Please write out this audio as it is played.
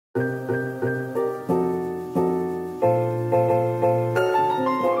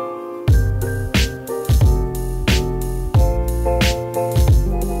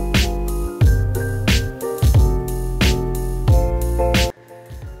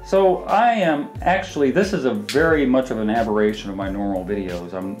So I am actually, this is a very much of an aberration of my normal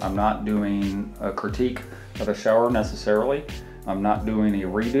videos. I'm not doing a critique of a shower necessarily. I'm not doing a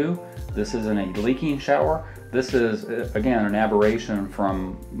redo. This isn't a leaking shower. This is, again, an aberration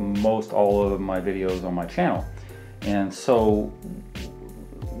from most all of my videos on my channel. And so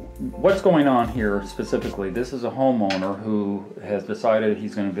what's going on here specifically, this is a homeowner who has decided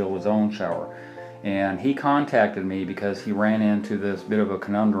he's going to build his own shower. And he contacted me because he ran into this bit of a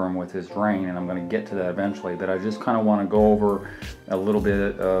conundrum with his drain, and I'm going to get to that eventually, but I just kind of want to go over a little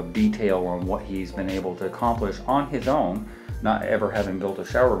bit of detail on what he's been able to accomplish on his own, not ever having built a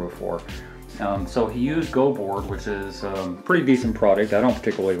shower before. So he used Go Board, which is a pretty decent product. I don't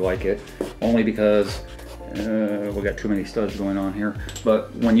particularly like it, only because we got too many studs going on here.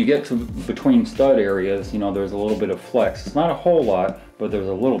 But when you get to between stud areas, you know, there's a little bit of flex. It's not a whole lot, but there's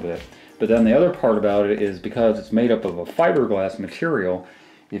a little bit. But then the other part about it is because it's made up of a fiberglass material,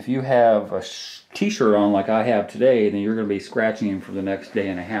 if you have a t-shirt on like I have today, then you're going to be scratching for the next day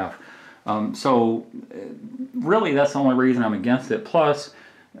and a half. So really that's the only reason I'm against it. Plus,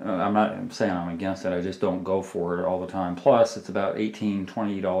 I'm not saying I'm against it, I just don't go for it all the time. Plus, it's about $18,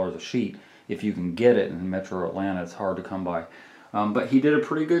 $20 a sheet. If you can get it in Metro Atlanta, it's hard to come by. But he did a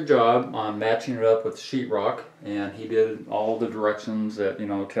pretty good job on matching it up with sheetrock, and he did all the directions that, you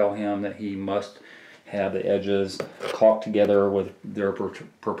know, tell him that he must have the edges caulked together with their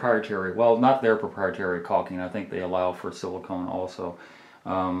proprietary, well, not their proprietary caulking, I think they allow for silicone also.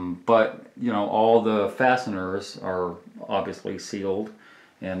 But, you know, all the fasteners are obviously sealed,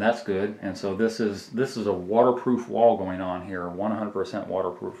 and that's good. And so this is a waterproof wall going on here, 100%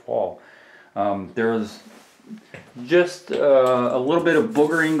 waterproof wall. There's just a little bit of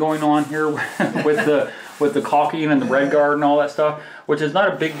boogering going on here with the caulking and the red guard and all that stuff, which is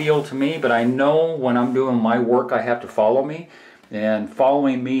not a big deal to me, but I know when I'm doing my work I have to follow me, and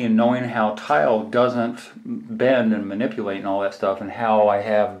following me and knowing how tile doesn't bend and manipulate and all that stuff, and how I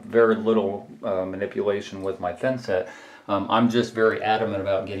have very little manipulation with my thin set, I'm just very adamant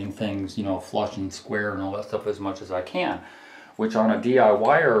about getting things, you know, flush and square and all that stuff as much as I can. Which on a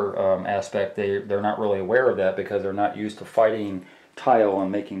DIYer aspect, they're not really aware of that because they're not used to fighting tile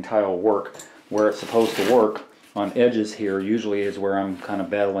and making tile work where it's supposed to work. On edges here usually is where I'm kind of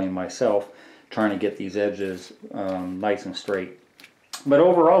battling myself, trying to get these edges nice and straight. But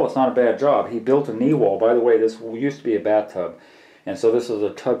overall, it's not a bad job. He built a knee wall. By the way, this used to be a bathtub, and so this is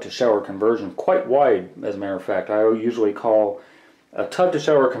a tub to shower conversion, quite wide as a matter of fact. I usually call a tub to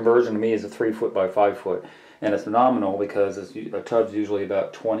shower conversion to me is a 3 foot by 5 foot. And it's nominal because a tub's usually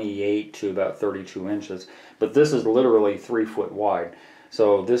about 28 to about 32 inches. But this is literally 3 foot wide.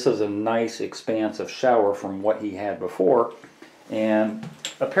 So this is a nice expansive shower from what he had before. And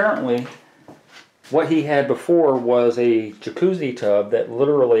apparently what he had before was a jacuzzi tub that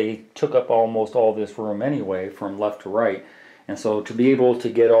literally took up almost all this room anyway from left to right. And so to be able to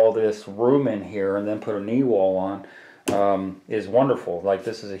get all this room in here and then put a knee wall on, is wonderful. Like,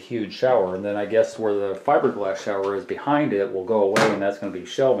 this is a huge shower, and then I guess where the fiberglass shower is behind it will go away, and that's going to be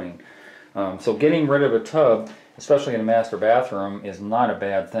shelving. So getting rid of a tub, especially in a master bathroom, is not a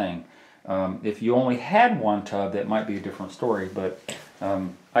bad thing. If you only had one tub, that might be a different story, but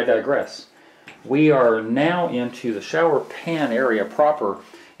I digress. We are now into the shower pan area proper,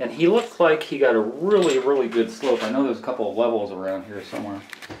 and he looks like he got a really good slope. I know there's a couple of levels around here somewhere.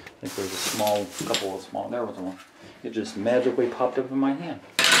 I think there's a couple of small, there was one. It just magically popped up in my hand.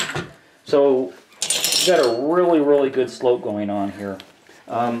 So we've got a really good slope going on here.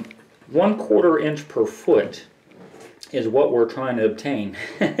 1/4 inch per foot is what we're trying to obtain.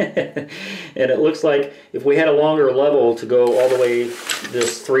 And it looks like if we had a longer level to go all the way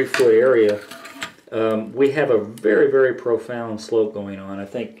this 3 foot area, we have a very profound slope going on. I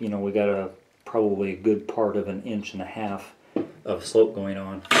think, you know, we got probably a good part of 1.5 inches of slope going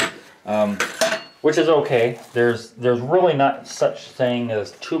on. Which is okay. There's really not such thing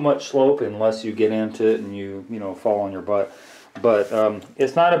as too much slope unless you get into it and you know, fall on your butt. But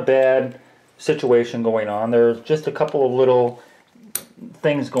it's not a bad situation going on. There's just a couple of little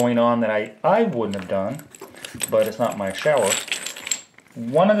things going on that I wouldn't have done, but it's not my shower.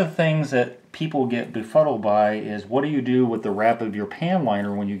 One of the things that people get befuddled by is, what do you do with the wrap of your pan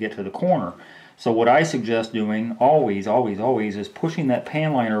liner when you get to the corner? So what I suggest doing, always, is pushing that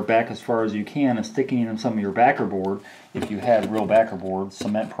pan liner back as far as you can and sticking in some of your backer board, if you had real backer board,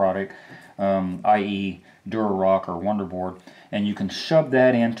 cement product, i.e. Durarock or Wonderboard, and you can shove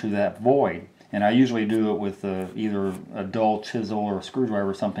that into that void. And I usually do it with either a dull chisel or a screwdriver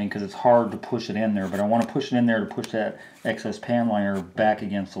or something, because it's hard to push it in there, but I want to push it in there to push that excess pan liner back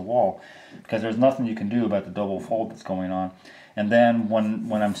against the wall, because there's nothing you can do about the double fold that's going on. And then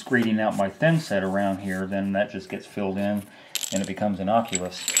when I'm screeding out my thin set around here, then that just gets filled in and it becomes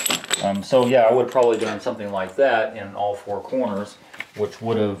innocuous. So yeah, I would have probably done something like that in all four corners, which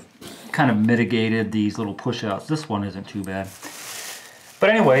would have kind of mitigated these little push outs. This one isn't too bad. But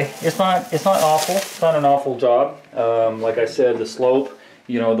anyway, it's not awful. It's not an awful job. Like I said, the slope,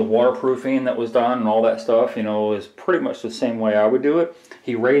 you know, the waterproofing that was done and all that stuff, you know, is pretty much the same way I would do it.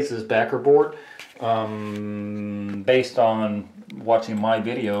 He raised his backer board based on watching my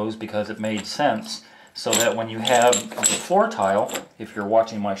videos because it made sense, so that when you have the floor tile, if you're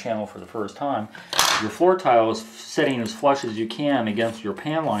watching my channel for the first time, your floor tile is sitting as flush as you can against your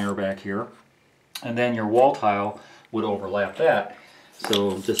pan liner back here, and then your wall tile would overlap that.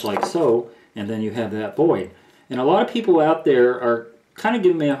 So just like so, and then you have that void. And a lot of people out there are kind of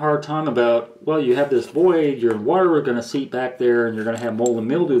giving me a hard time about, well, you have this void, your water is going to seep back there, and you're going to have mold and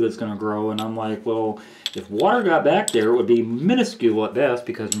mildew that's going to grow. And I'm like, well, if water got back there, it would be minuscule at best,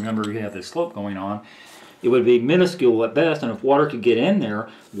 because remember, you have this slope going on. It would be minuscule at best, and if water could get in there,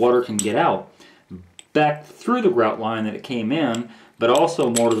 water can get out back through the grout line that it came in, but also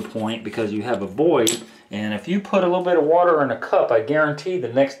more to the point, because you have a void. And if you put a little bit of water in a cup, I guarantee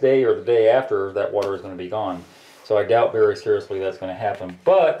the next day or the day after, that water is going to be gone. So I doubt very seriously that's going to happen.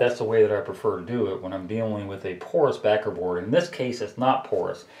 But that's the way that I prefer to do it when I'm dealing with a porous backer board. In this case, it's not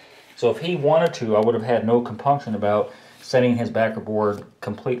porous. So if he wanted to, I would have had no compunction about setting his backer board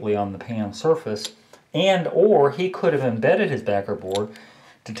completely on the pan surface. And or he could have embedded his backer board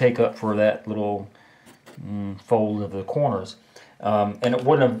to take up for that little fold of the corners. And it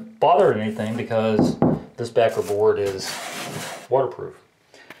wouldn't have bothered anything because this backer board is waterproof.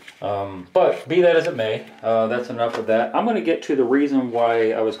 But be that as it may, that's enough of that. I'm going to get to the reason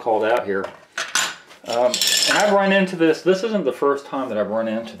why I was called out here. And I've run into this. This isn't the first time that I've run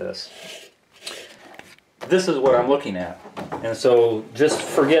into this. This is what I'm looking at. And so just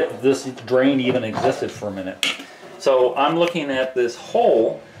forget this drain even existed for a minute. So I'm looking at this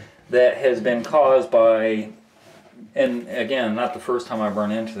hole that has been caused by, and again, not the first time I've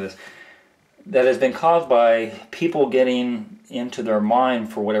run into this, that has been caused by people getting into their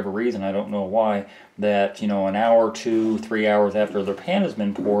mind, for whatever reason, I don't know why, that, you know, an hour, 2, 3 hours after their pan has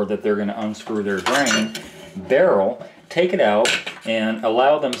been poured, that they're going to unscrew their drain barrel, take it out, and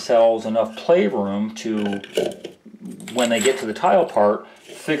allow themselves enough playroom to, when they get to the tile part,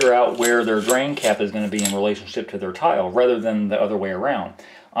 figure out where their drain cap is going to be in relationship to their tile, rather than the other way around.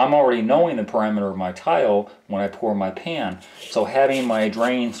 I'm already knowing the parameter of my tile when I pour my pan, so having my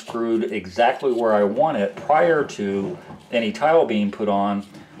drain screwed exactly where I want it prior to any tile being put on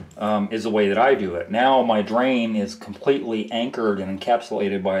is the way that I do it. Now my drain is completely anchored and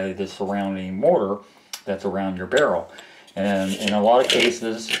encapsulated by the surrounding mortar that's around your barrel. And in a lot of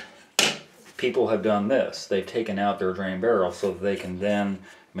cases, people have done this. They've taken out their drain barrel so that they can then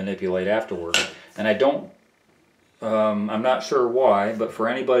manipulate afterwards. And I don't, I'm not sure why, but for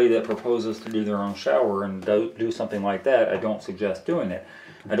anybody that proposes to do their own shower and do something like that, I don't suggest doing it.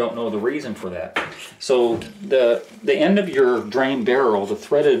 I don't know the reason for that. So the end of your drain barrel, the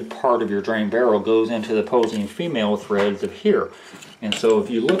threaded part of your drain barrel, goes into the opposing female threads of here. And so if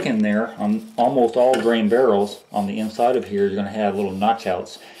you look in there, on almost all drain barrels, on the inside of here, you're going to have little notch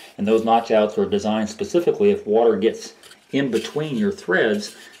outs. And those notch outs are designed specifically if water gets in between your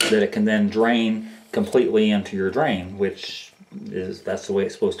threads, that it can then drain completely into your drain, which is, that's the way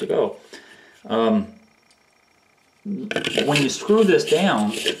it's supposed to go. When you screw this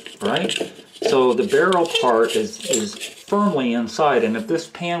down, right, so the barrel part is firmly inside, and if this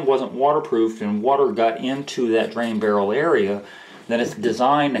pan wasn't waterproofed and water got into that drain barrel area, then it's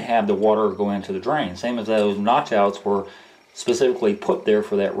designed to have the water go into the drain. Same as those notch outs were specifically put there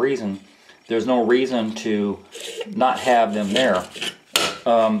for that reason. There's no reason to not have them there.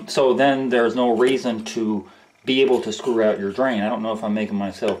 So then there's no reason to be able to screw out your drain. I don't know if I'm making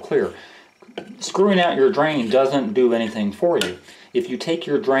myself clear. Screwing out your drain doesn't do anything for you. If you take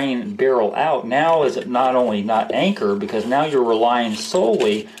your drain barrel out, now is it not only not anchored, because now you're relying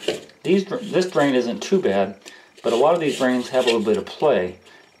solely, this drain isn't too bad, but a lot of these drains have a little bit of play.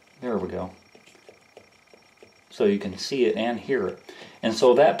 There we go. So you can see it and hear it. And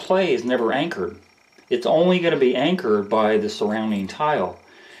so that play is never anchored. It's only going to be anchored by the surrounding tile.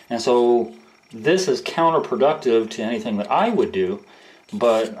 And so this is counterproductive to anything that I would do,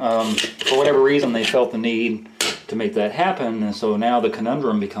 but for whatever reason they felt the need to make that happen. And so now the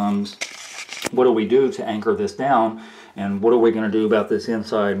conundrum becomes, what do we do to anchor this down, and what are we going to do about this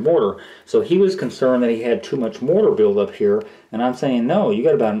inside mortar? So he was concerned that he had too much mortar buildup here, and I'm saying no, you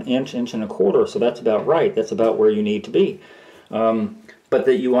got about an inch, inch and a quarter, so that's about right. That's about where you need to be. But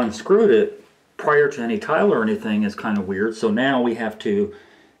that you unscrewed it prior to any tile or anything is kind of weird. So now we have to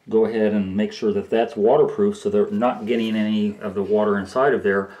go ahead and make sure that that's waterproof so they're not getting any of the water inside of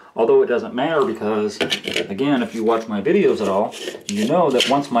there. Although it doesn't matter because, again, if you watch my videos at all, you know that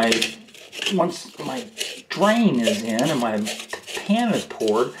once my drain is in and my pan is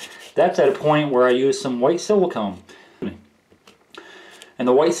poured, that's at a point where I use some white silicone. And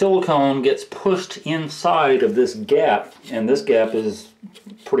the white silicone gets pushed inside of this gap, and this gap is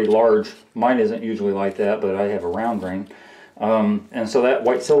pretty large. Mine isn't usually like that, but I have a round drain. And so that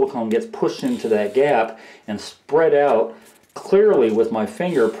white silicone gets pushed into that gap and spread out clearly with my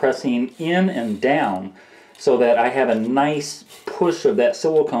finger pressing in and down so that I have a nice push of that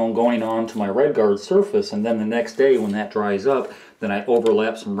silicone going on to my RedGuard surface, and then the next day when that dries up, then I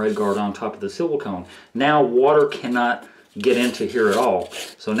overlap some RedGuard on top of the silicone. Now water cannot get into here at all.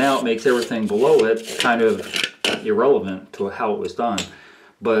 So now it makes everything below it kind of irrelevant to how it was done.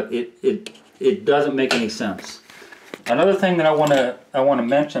 But it doesn't make any sense. Another thing that I want to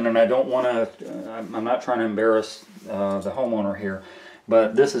mention, and I don't want to, I'm not trying to embarrass the homeowner here,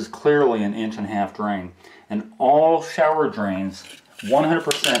 but this is clearly an 1.5 inch drain. And all shower drains,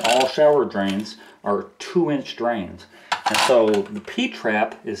 100% all shower drains are 2-inch drains. And so the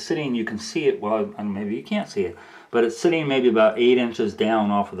P-trap is sitting, you can see it, well maybe you can't see it, but it's sitting maybe about 8 inches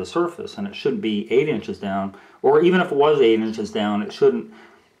down off of the surface, and it shouldn't be 8 inches down, or even if it was 8 inches down, it shouldn't.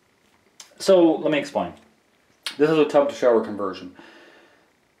 So let me explain. This is a tub to shower conversion.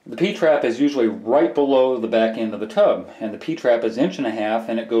 The P-trap is usually right below the back end of the tub, and the P-trap is 1.5 inches,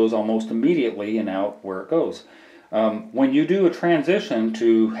 and it goes almost immediately and out where it goes. When you do a transition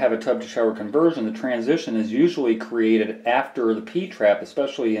to have a tub to shower conversion, the transition is usually created after the P-trap,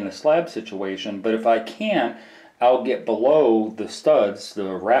 especially in a slab situation, but if I can, I'll get below the studs,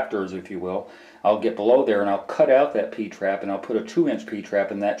 the rafters if you will, I'll get below there and I'll cut out that P-trap and I'll put a 2-inch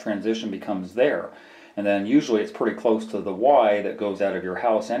P-trap, and that transition becomes there. And then usually it's pretty close to the Y that goes out of your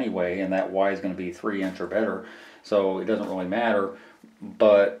house anyway, and that Y is going to be 3-inch or better, so it doesn't really matter.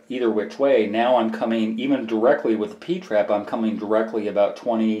 But either which way, now I'm coming, even directly with the P-trap, I'm coming directly about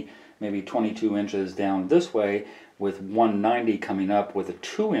 20, maybe 22 inches down this way, with 190 coming up with a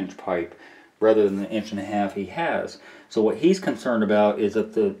 2-inch pipe rather than the 1.5 inches he has. So what he's concerned about is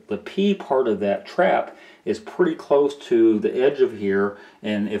that the P part of that trap is pretty close to the edge of here,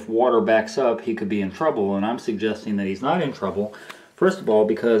 and if water backs up he could be in trouble, and I'm suggesting that he's not in trouble. First of all,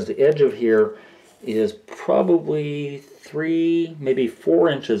 because the edge of here is probably 3, maybe 4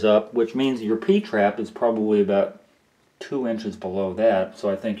 inches up, which means your P-trap is probably about 2 inches below that, so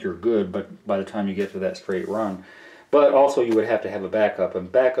I think you're good, but by the time you get to that straight run. But also you would have to have a backup, and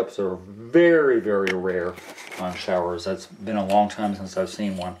backups are very, very rare on showers. That's been a long time since I've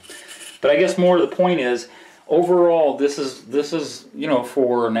seen one. But I guess more to the point is, overall this is you know,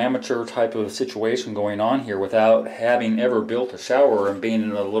 for an amateur type of situation going on here without having ever built a shower and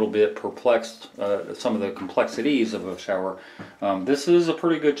being a little bit perplexed some of the complexities of a shower, this is a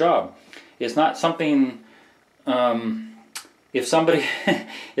pretty good job. It's not something if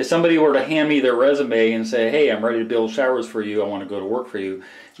somebody were to hand me their resume and say, hey, I'm ready to build showers for you, I want to go to work for you,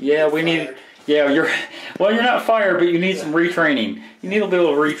 yeah, we need, yeah, you're not fired, but you need some retraining. You need a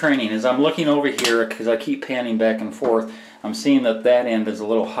little bit of retraining. As I'm looking over here, because I keep panning back and forth, I'm seeing that that end is a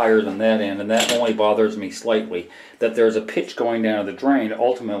little higher than that end, and that only bothers me slightly. That there's a pitch going down the drain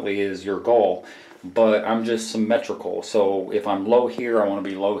ultimately is your goal, but I'm just symmetrical. So if I'm low here, I want to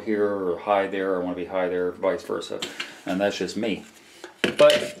be low here, or high there, I want to be high there, vice versa. And that's just me.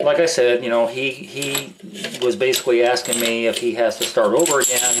 But like I said, you know, he was basically asking me if he has to start over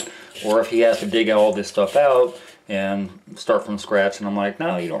again, or if he has to dig all this stuff out and start from scratch. And I'm like,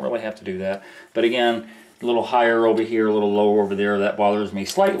 no, you don't really have to do that. But again, a little higher over here, a little lower over there, that bothers me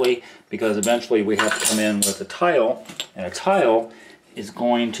slightly, because eventually we have to come in with a tile, and a tile is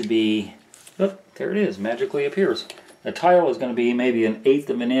going to be, oh, there it is, magically appears. A tile is going to be maybe 1/8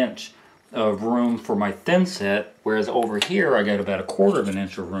 of an inch of room for my thin set, whereas over here I got about 1/4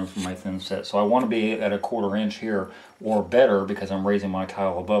 inch of room for my thin set. So I want to be at 1/4 inch here or better, because I'm raising my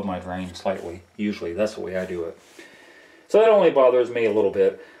tile above my drain slightly. Usually that's the way I do it. So that only bothers me a little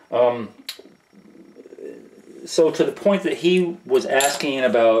bit. So to the point that he was asking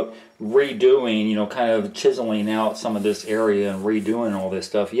about redoing, you know, kind of chiseling out some of this area and redoing all this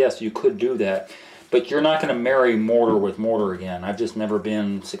stuff, yes, you could do that. But you're not going to marry mortar with mortar again. I've just never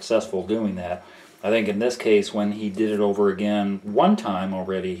been successful doing that. I think in this case, when he did it over again one time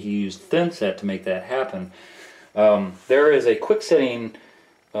already, he used thin set to make that happen. There is a quick setting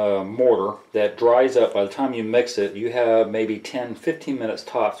mortar that dries up. By the time you mix it, you have maybe 10-15 minutes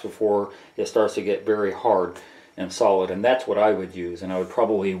tops before it starts to get very hard. and solid, and that's what I would use. And I would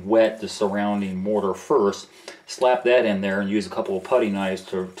probably wet the surrounding mortar first, slap that in there, and use a couple of putty knives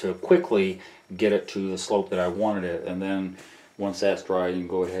to quickly get it to the slope that I wanted it. And then once that's dry, you can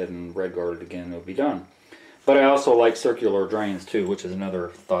go ahead and red guard it again, and it'll be done. But I also like circular drains too, which is another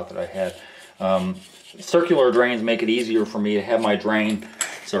thought that I had. Circular drains make it easier for me to have my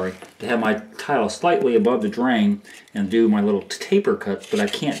tile slightly above the drain and do my little taper cuts, but I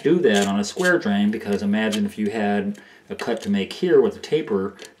can't do that on a square drain, because imagine if you had a cut to make here with a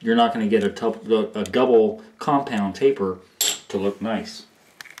taper, you're not going to get a double compound taper to look nice.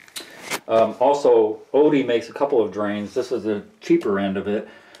 Also, Odie makes a couple of drains. This is the cheaper end of it,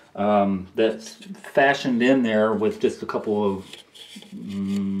 that's fashioned in there with just a couple of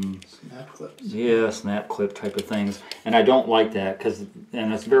snap clips. Yeah, snap clip type of things, and I don't like that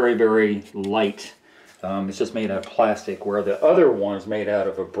and it's very, very light. It's just made out of plastic, where the other one is made out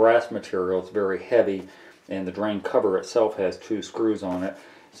of a brass material. It's very heavy, and the drain cover itself has 2 screws on it,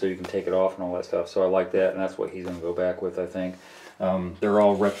 so you can take it off and all that stuff. So I like that, and that's what he's going to go back with, I think. They're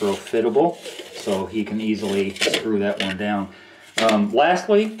all retrofittable, so he can easily screw that one down.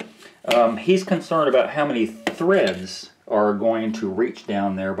 Lastly, he's concerned about how many threads are going to reach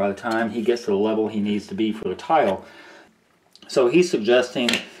down there by the time he gets to the level he needs to be for the tile. So he's suggesting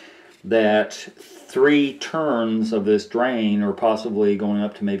that 3 turns of this drain, or possibly going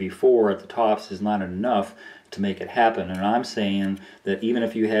up to maybe 4 at the tops, is not enough to make it happen. And I'm saying that even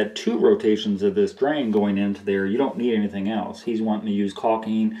if you had 2 rotations of this drain going into there, you don't need anything else. He's wanting to use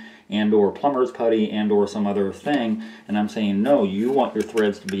caulking and or plumber's putty and or some other thing, and I'm saying no, you want your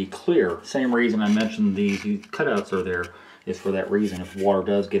threads to be clear. Same reason I mentioned these cutouts are there, is for that reason. If water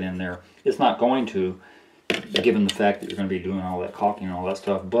does get in there, it's not going to, given the fact that you're going to be doing all that caulking and all that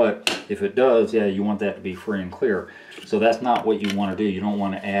stuff, but if it does, yeah, you want that to be free and clear. So that's not what you want to do. You don't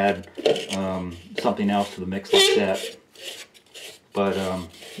want to add something else to the mix like that. But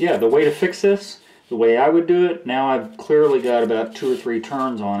yeah, the way to fix this, the way I would do it, now I've clearly got about 2 or 3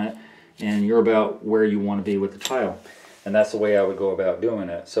 turns on it, and you're about where you want to be with the tile. And that's the way I would go about doing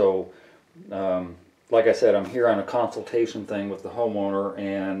it. So like I said, I'm here on a consultation thing with the homeowner,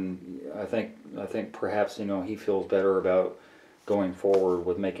 and I think perhaps, you know, he feels better about going forward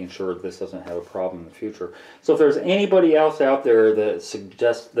with making sure that this doesn't have a problem in the future. So if there's anybody else out there that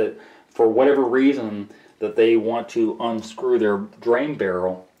suggests that for whatever reason that they want to unscrew their drain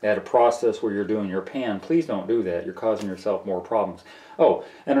barrel at a process where you're doing your pan, please don't do that. You're causing yourself more problems. Oh,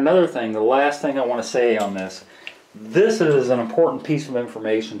 and another thing, the last thing I want to say on this, this is an important piece of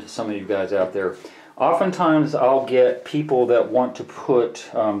information to some of you guys out there. Oftentimes I'll get people that want to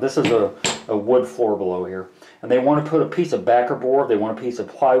put, this is a wood floor below here, and they want to put a piece of backer board, they want a piece of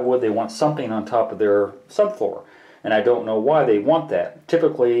plywood, they want something on top of their subfloor. And I don't know why they want that.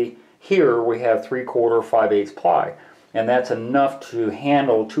 Typically here we have 3/4, 5/8 ply, and that's enough to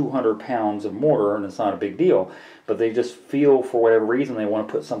handle 200 pounds of mortar, and it's not a big deal. But they just feel, for whatever reason, they want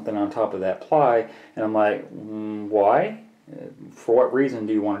to put something on top of that ply, and I'm like, why? For what reason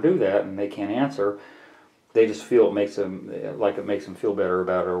do you want to do that? And they can't answer. They just feel it makes them, like it makes them feel better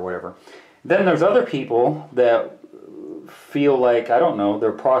about it or whatever. Then there's other people that feel like, I don't know,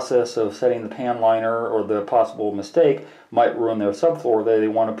 their process of setting the pan liner or the possible mistake might ruin their subfloor. They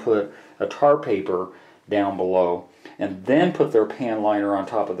want to put a tar paper down below and then put their pan liner on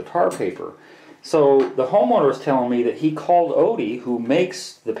top of the tar paper. So the homeowner is telling me that he called Odie, who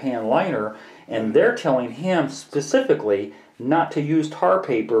makes the pan liner, and they're telling him specifically not to use tar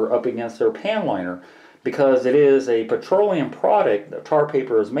paper up against their pan liner, because it is a petroleum product that tar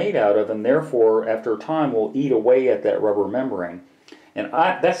paper is made out of, and therefore after time will eat away at that rubber membrane. And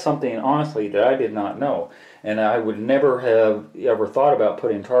that's something, honestly, that I did not know, and I would never have ever thought about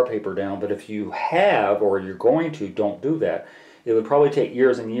putting tar paper down. But if you have, or you're going to, don't do that. It would probably take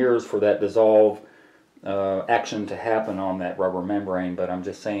years and years for that dissolve action to happen on that rubber membrane. But I'm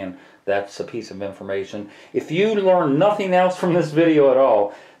just saying, that's a piece of information. If you learn nothing else from this video at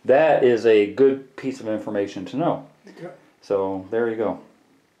all, that is a good piece of information to know. Okay. So there you go.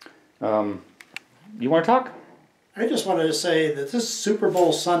 You want to talk? I just wanted to say that this is Super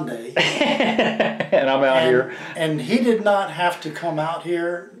Bowl Sunday. And I'm out here. And he did not have to come out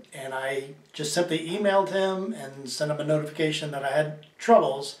here, and I just simply emailed him and sent him a notification that I had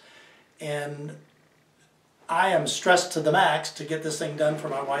troubles. And I am stressed to the max to get this thing done for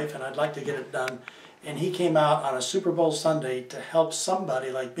my wife, and I'd like to get it done. And he came out on a Super Bowl Sunday to help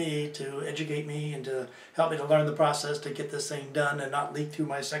somebody like me, to educate me and to help me to learn the process to get this thing done and not leak through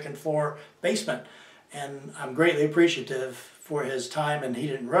my second floor basement. And I'm greatly appreciative for his time, and he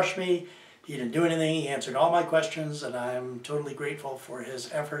didn't rush me. He didn't do anything. He answered all my questions, and I'm totally grateful for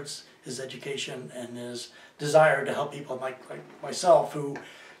his efforts, his education, and his desire to help people like myself who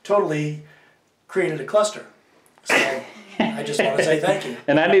totally created a cluster. So I just want to say thank you.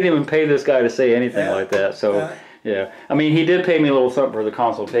 And I didn't even pay this guy to say anything like that. So yeah, I mean, he did pay me a little something for the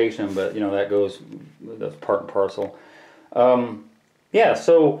consultation, but you know, that's part and parcel. Yeah,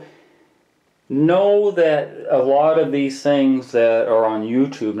 so know that a lot of these things that are on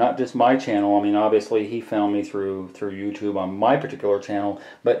YouTube, not just my channel, I mean, obviously he found me through YouTube on my particular channel,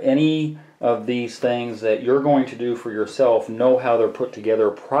 but any of these things that you're going to do for yourself, know how they're put together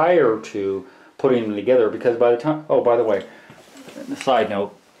prior to putting them together, because by the time, oh, by the way, side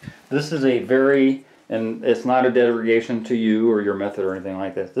note, this is a very, and it's not a derogation to you or your method or anything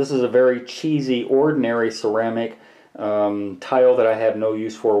like this, this is a very cheesy, ordinary ceramic tile that I have no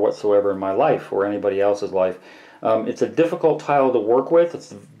use for whatsoever in my life or anybody else's life. It's a difficult tile to work with.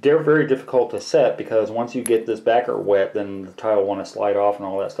 It's very difficult to set, because once you get this backer wet, then the tile will want to slide off and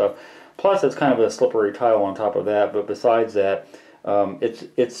all that stuff. Plus, it's kind of a slippery tile on top of that. But besides that, of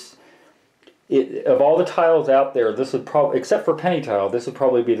all the tiles out there, this would probably, except for penny tile, this would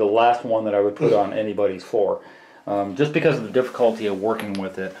probably be the last one that I would put on anybody's floor, just because of the difficulty of working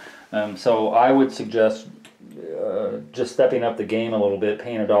with it. So I would suggest just stepping up the game a little bit,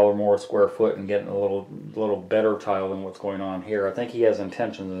 paying $1 more a square foot, and getting a little better tile than what's going on here. I think he has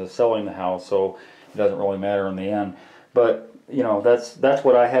intentions of selling the house, so it doesn't really matter in the end. But you know, that's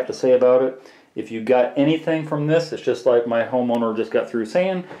what I have to say about it. If you got anything from this, it's just like my homeowner just got through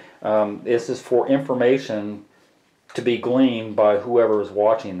saying, this is for information to be gleaned by whoever is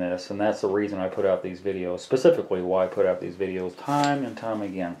watching this, and that's the reason I put out these videos, specifically why I put out these videos time and time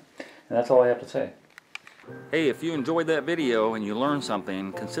again. And that's all I have to say. Hey, if you enjoyed that video and you learned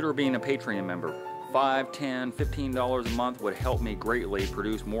something, consider being a Patreon member. $5, $10, $15 a month would help me greatly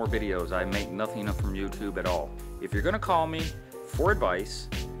produce more videos. I make nothing from YouTube at all. If you're going to call me for advice,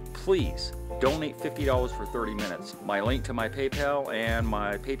 please donate $50 for 30 minutes. My link to my PayPal and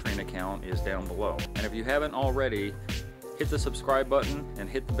my Patreon account is down below. And if you haven't already, hit the subscribe button and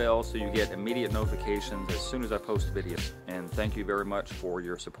hit the bell so you get immediate notifications as soon as I post videos. And thank you very much for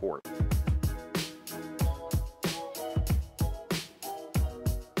your support.